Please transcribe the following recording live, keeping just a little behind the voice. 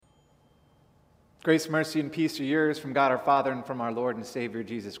Grace, mercy, and peace are yours from God our Father and from our Lord and Savior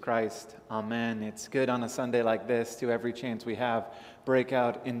Jesus Christ. Amen. It's good on a Sunday like this to every chance we have break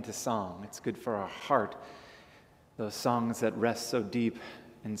out into song. It's good for our heart, those songs that rest so deep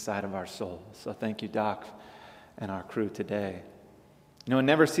inside of our souls. So thank you, Doc, and our crew today. You know, it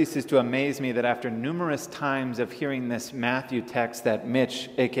never ceases to amaze me that after numerous times of hearing this Matthew text that Mitch,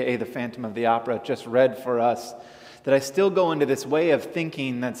 a.k.a. the Phantom of the Opera, just read for us, that I still go into this way of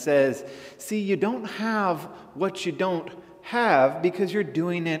thinking that says, see, you don't have what you don't have because you're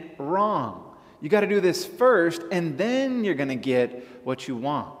doing it wrong. You got to do this first, and then you're going to get what you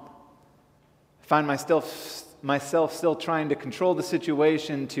want. I find myself still trying to control the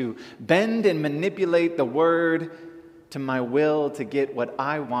situation, to bend and manipulate the word to my will to get what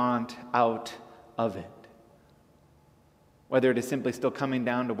I want out of it. Whether it is simply still coming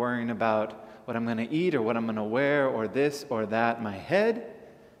down to worrying about what I'm going to eat or what I'm going to wear or this or that, my head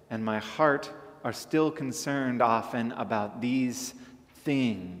and my heart are still concerned often about these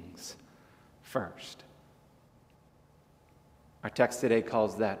things first. Our text today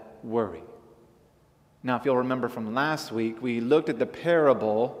calls that worry. Now, if you'll remember from last week, we looked at the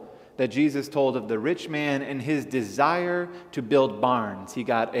parable that Jesus told of the rich man and his desire to build barns. He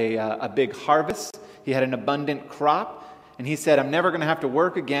got a big harvest. He had an abundant crop. And he said, I'm never going to have to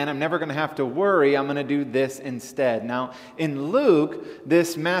work again. I'm never going to have to worry. I'm going to do this instead. Now, in Luke,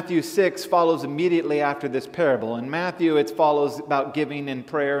 this Matthew 6 follows immediately after this parable. In Matthew, it follows about giving and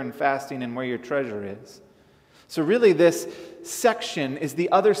prayer and fasting and where your treasure is. So really, this section is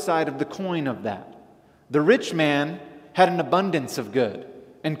the other side of the coin of that. The rich man had an abundance of good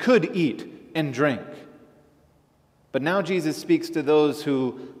and could eat and drink. But now Jesus speaks to those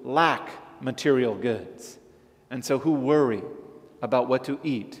who lack material goods. And so who worry about what to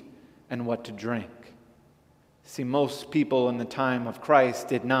eat and what to drink. See, most people in the time of Christ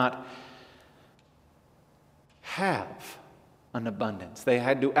did not have an abundance. They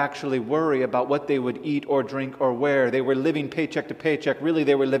had to actually worry about what they would eat or drink or wear. They were living paycheck to paycheck. Really,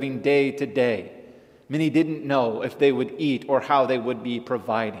 they were living day to day. Many didn't know if they would eat or how they would be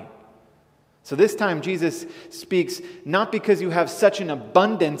providing. So this time Jesus speaks not because you have such an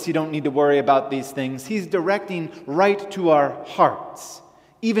abundance you don't need to worry about these things. He's directing right to our hearts,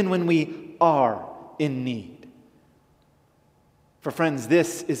 even when we are in need. For friends,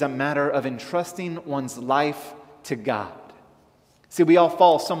 this is a matter of entrusting one's life to God. See, we all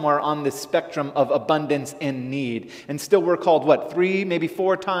fall somewhere on this spectrum of abundance and need. And still we're called, 3, maybe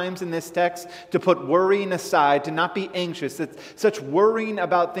 4 times in this text to put worrying aside, to not be anxious. That such worrying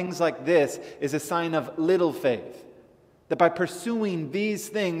about things like this is a sign of little faith. That by pursuing these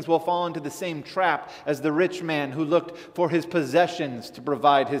things we'll fall into the same trap as the rich man who looked for his possessions to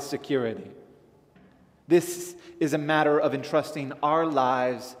provide his security. This is a matter of entrusting our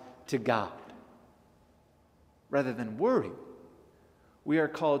lives to God. Rather than worry, we are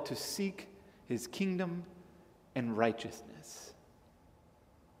called to seek His kingdom and righteousness.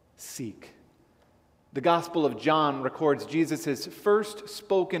 Seek. The Gospel of John records Jesus' first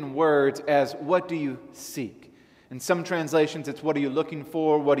spoken words as, what do you seek? In some translations, it's what are you looking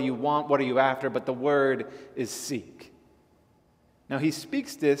for, what do you want, what are you after, but the word is seek. Now, He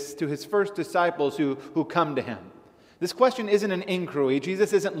speaks this to His first disciples who come to Him. This question isn't an inquiry.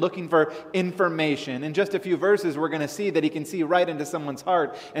 Jesus isn't looking for information. In just a few verses, we're going to see that He can see right into someone's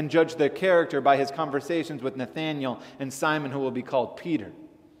heart and judge their character by His conversations with Nathanael and Simon, who will be called Peter.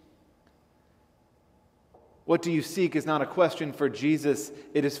 What do you seek is not a question for Jesus.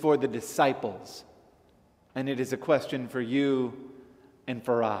 It is for the disciples. And it is a question for you and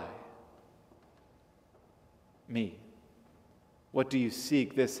for me. What do you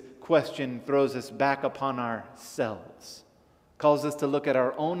seek? This question throws us back upon ourselves, calls us to look at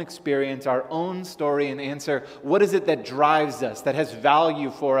our own experience, our own story, and answer, what is it that drives us, that has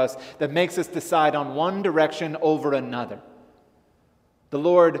value for us, that makes us decide on one direction over another? The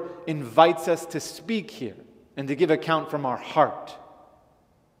Lord invites us to speak here and to give account from our heart.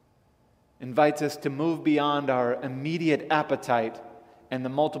 Invites us to move beyond our immediate appetite and the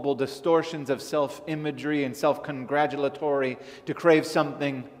multiple distortions of self-imagery and self-congratulatory to crave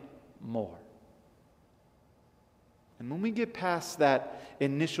something more. And when we get past that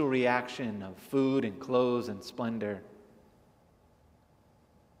initial reaction of food and clothes and splendor,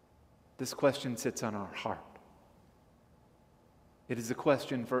 this question sits on our heart. It is a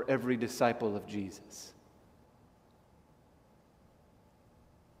question for every disciple of Jesus.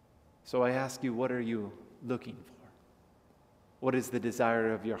 So I ask you, what are you looking for? What is the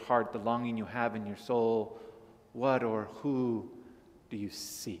desire of your heart, the longing you have in your soul? What or who do you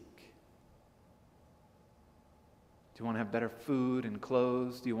seek? Do you want to have better food and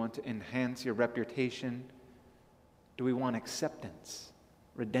clothes? Do you want to enhance your reputation? Do we want acceptance,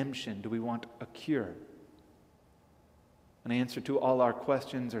 redemption? Do we want a cure? An answer to all our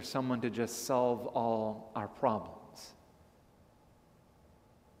questions, or someone to just solve all our problems?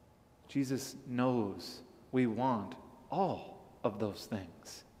 Jesus knows we want all of those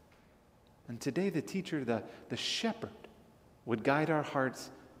things. And today the teacher, the shepherd, would guide our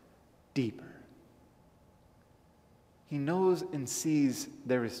hearts deeper. He knows and sees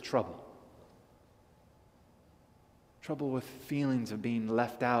there is trouble. Trouble with feelings of being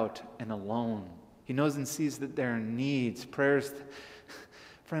left out and alone. He knows and sees that there are needs, prayers.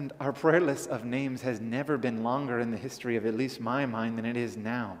 Friend, our prayer list of names has never been longer in the history of at least my mind than it is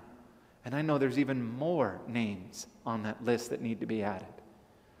now. And I know there's even more names on that list that need to be added.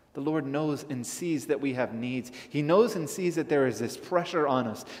 The Lord knows and sees that we have needs. He knows and sees that there is this pressure on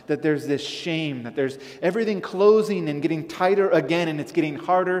us, that there's this shame, that there's everything closing and getting tighter again, and it's getting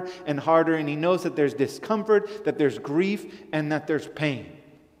harder and harder. And He knows that there's discomfort, that there's grief, and that there's pain.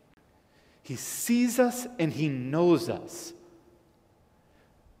 He sees us and He knows us.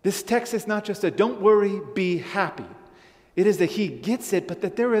 This text is not just a don't worry, be happy. It is that He gets it, but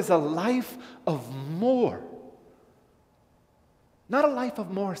that there is a life of more. Not a life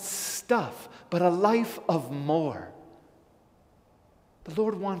of more stuff, but a life of more. The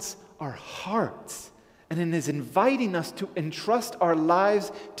Lord wants our hearts, and is inviting us to entrust our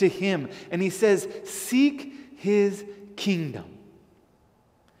lives to Him. And He says, seek His kingdom.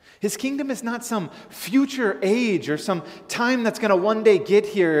 His kingdom is not some future age or some time that's going to one day get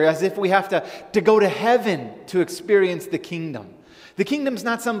here, as if we have to go to heaven to experience the kingdom. The kingdom's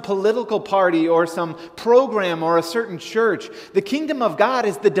not some political party or some program or a certain church. The kingdom of God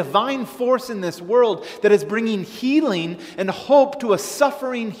is the divine force in this world that is bringing healing and hope to a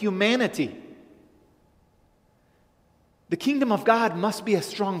suffering humanity. The kingdom of God must be a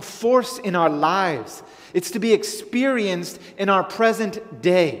strong force in our lives. It's to be experienced in our present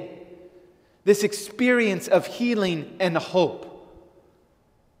day. This experience of healing and hope.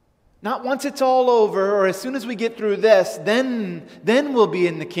 Not once it's all over, or as soon as we get through this, then we'll be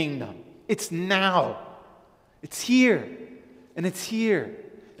in the kingdom. It's now. It's here. And it's here.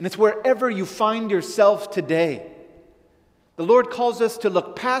 And it's wherever you find yourself today. The Lord calls us to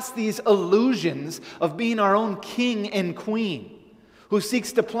look past these illusions of being our own king and queen, who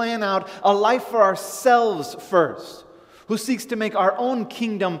seeks to plan out a life for ourselves first, who seeks to make our own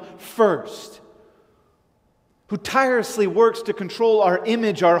kingdom first, who tirelessly works to control our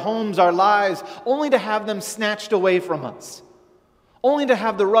image, our homes, our lives, only to have them snatched away from us, only to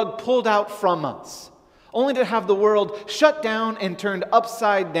have the rug pulled out from us, only to have the world shut down and turned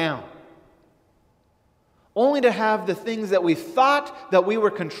upside down, only to have the things that we thought that we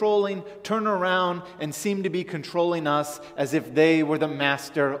were controlling turn around and seem to be controlling us as if they were the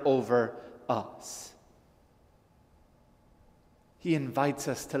master over us. He invites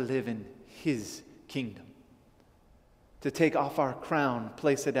us to live in His kingdom, to take off our crown,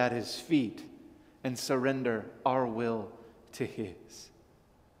 place it at His feet, and surrender our will to His.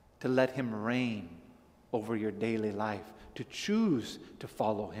 To let Him reign over your daily life, to choose to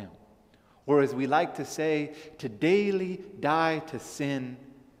follow Him. Or as we like to say, to daily die to sin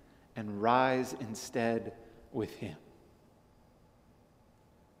and rise instead with Him.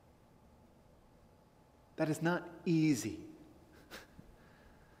 That is not easy.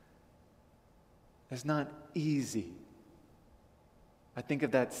 It's not easy. I think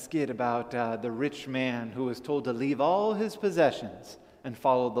of that skit about the rich man who was told to leave all his possessions and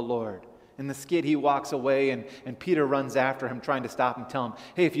follow the Lord. In the skit, he walks away and Peter runs after him, trying to stop him, tell him,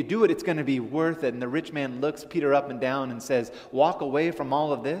 hey, if you do it, it's going to be worth it. And the rich man looks Peter up and down and says, walk away from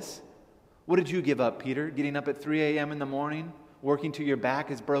all of this? What did you give up, Peter? Getting up at 3 a.m. in the morning, working till your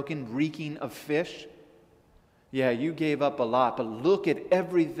back is broken, reeking of fish? Yeah, you gave up a lot, but look at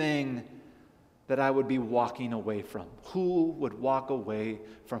everything that I would be walking away from. Who would walk away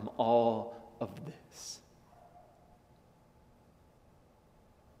from all of this?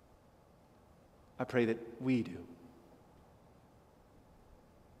 I pray that we do.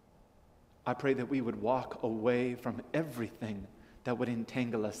 I pray that we would walk away from everything that would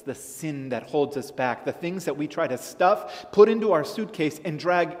entangle us, the sin that holds us back, the things that we try to stuff, put into our suitcase, and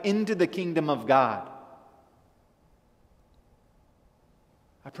drag into the kingdom of God.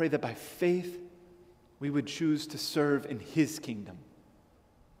 I pray that by faith, we would choose to serve in His kingdom.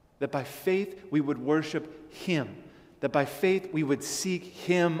 That by faith we would worship Him. That by faith we would seek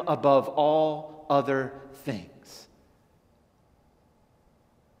Him above all other things.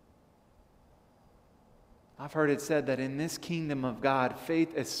 I've heard it said that in this kingdom of God,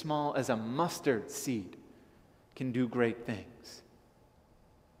 faith as small as a mustard seed can do great things.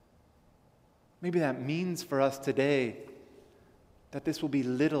 Maybe that means for us today that this will be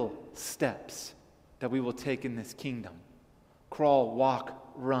little steps that we will take in this kingdom. Crawl,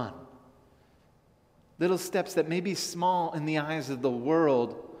 walk, run. Little steps that may be small in the eyes of the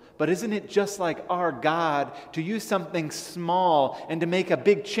world, but isn't it just like our God to use something small and to make a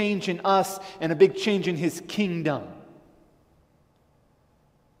big change in us and a big change in His kingdom?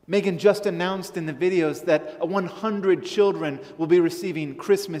 Megan just announced in the videos that 100 children will be receiving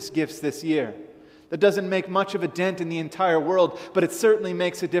Christmas gifts this year. That doesn't make much of a dent in the entire world, but it certainly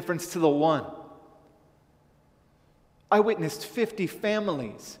makes a difference to the one. I witnessed 50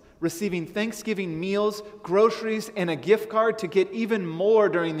 families receiving Thanksgiving meals, groceries, and a gift card to get even more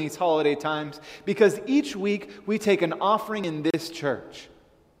during these holiday times, because each week we take an offering in this church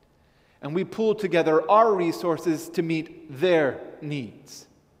and we pool together our resources to meet their needs.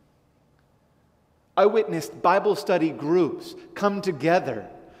 I witnessed Bible study groups come together,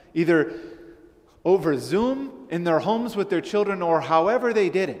 either over Zoom, in their homes with their children, or however they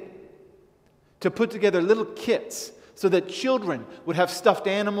did it, to put together little kits so that children would have stuffed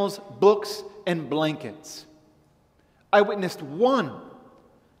animals, books, and blankets. I witnessed one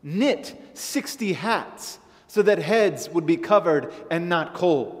knit 60 hats so that heads would be covered and not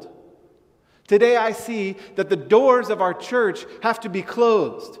cold. Today I see that the doors of our church have to be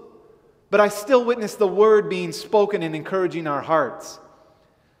closed, but I still witness the word being spoken and encouraging our hearts.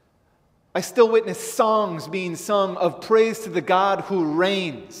 I still witness songs being sung of praise to the God who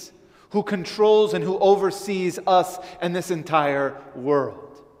reigns, who controls and who oversees us and this entire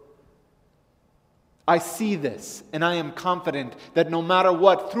world. I see this, and I am confident that no matter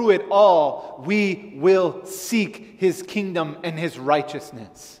what, through it all, we will seek His kingdom and His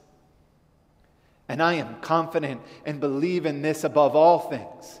righteousness. And I am confident and believe in this above all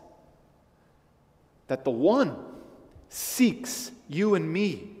things, that the one seeks you and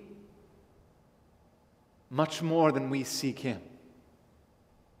me much more than we seek Him.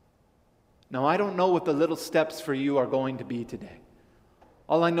 Now, I don't know what the little steps for you are going to be today.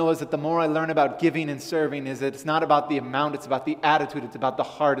 All I know is that the more I learn about giving and serving is that it's not about the amount, it's about the attitude, it's about the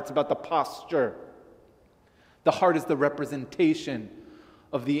heart, it's about the posture. The heart is the representation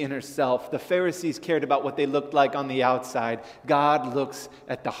of the inner self. The Pharisees cared about what they looked like on the outside. God looks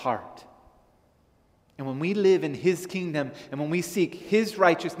at the heart. And when we live in His kingdom and when we seek His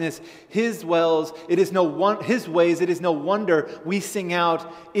righteousness, His ways, it is no wonder we sing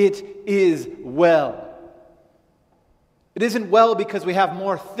out, "It is well." It isn't well because we have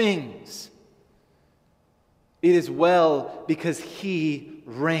more things. It is well because He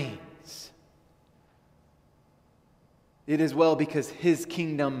reigns. It is well because His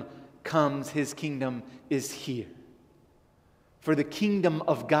kingdom comes, His kingdom is here. For the kingdom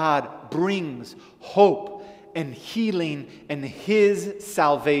of God brings hope and healing and His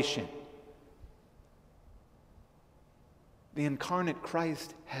salvation. The incarnate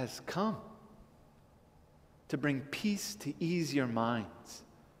Christ has come to bring peace, to ease your minds,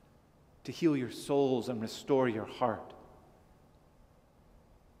 to heal your souls and restore your heart,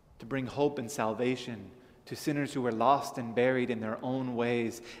 to bring hope and salvation to sinners who were lost and buried in their own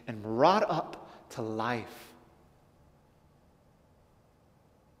ways and brought up to life.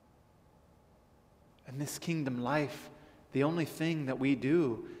 In this kingdom life, the only thing that we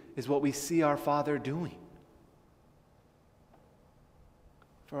do is what we see our Father doing.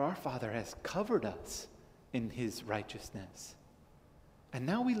 For our Father has covered us in His righteousness. And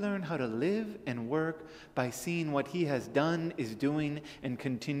now we learn how to live and work by seeing what He has done, is doing, and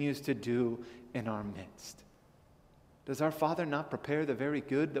continues to do in our midst. Does our Father not prepare the very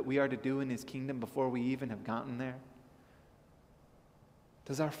good that we are to do in His kingdom before we even have gotten there?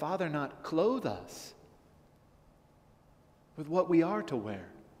 Does our Father not clothe us with what we are to wear?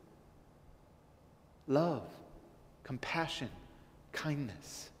 Love, compassion,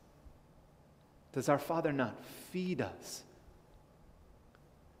 kindness. Does our Father not feed us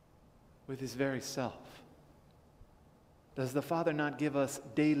with His very self? Does the Father not give us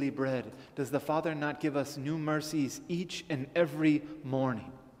daily bread? Does the Father not give us new mercies each and every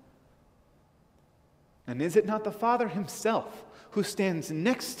morning? And is it not the Father Himself who stands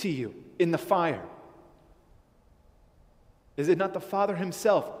next to you in the fire? Is it not the Father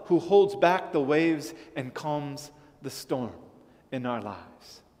Himself who holds back the waves and calms the storm in our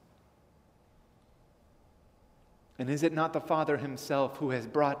lives? And is it not the Father Himself who has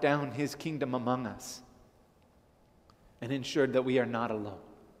brought down His kingdom among us and ensured that we are not alone,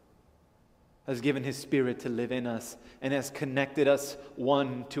 has given His Spirit to live in us, and has connected us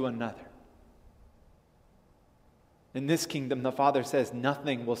one to another? In this kingdom, the Father says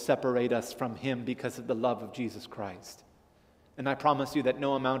nothing will separate us from Him because of the love of Jesus Christ. And I promise you that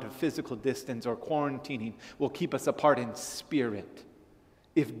no amount of physical distance or quarantining will keep us apart in spirit.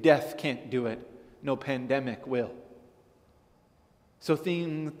 If death can't do it, no pandemic will. So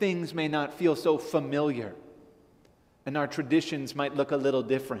things may not feel so familiar, and our traditions might look a little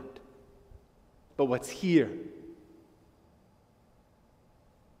different. But what's here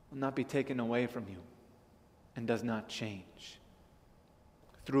will not be taken away from you and does not change.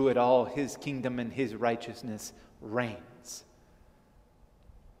 Through it all, His kingdom and His righteousness reigns.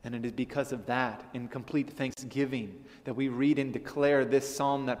 And it is because of that, in complete thanksgiving, that we read and declare this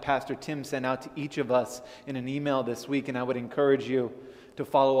psalm that Pastor Tim sent out to each of us in an email this week, and I would encourage you to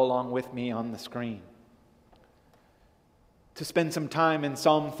follow along with me on the screen. To spend some time in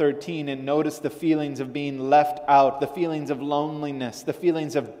Psalm 13 and notice the feelings of being left out, the feelings of loneliness, the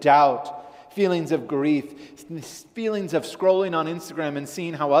feelings of doubt, feelings of grief, feelings of scrolling on Instagram and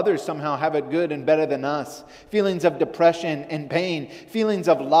seeing how others somehow have it good and better than us, feelings of depression and pain, feelings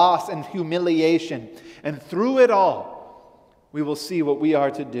of loss and humiliation. And through it all, we will see what we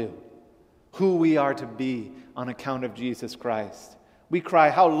are to do, who we are to be on account of Jesus Christ. We cry,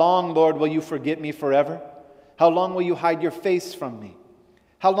 "How long, Lord, will you forget me forever? How long will you hide your face from me?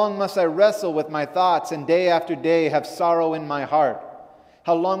 How long must I wrestle with my thoughts and day after day have sorrow in my heart?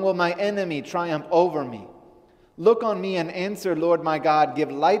 How long will my enemy triumph over me? Look on me and answer, Lord my God.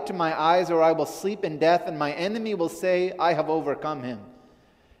 Give light to my eyes, or I will sleep in death, and my enemy will say, I have overcome him.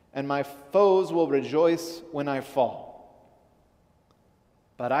 And my foes will rejoice when I fall.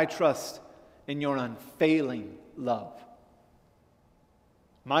 But I trust in your unfailing love.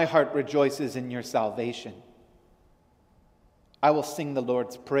 My heart rejoices in your salvation. I will sing the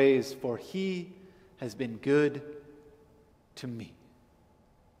Lord's praise, for He has been good to me."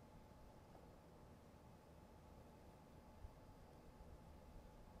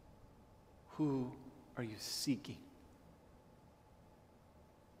 Who are you seeking?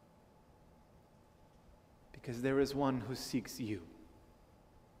 Because there is one who seeks you,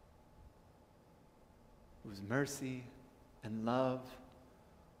 whose mercy and love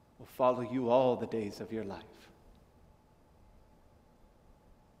will follow you all the days of your life.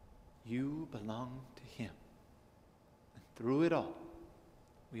 You belong to Him. And through it all,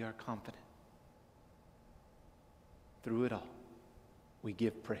 we are confident. Through it all, we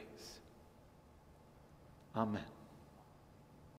give praise. Amen.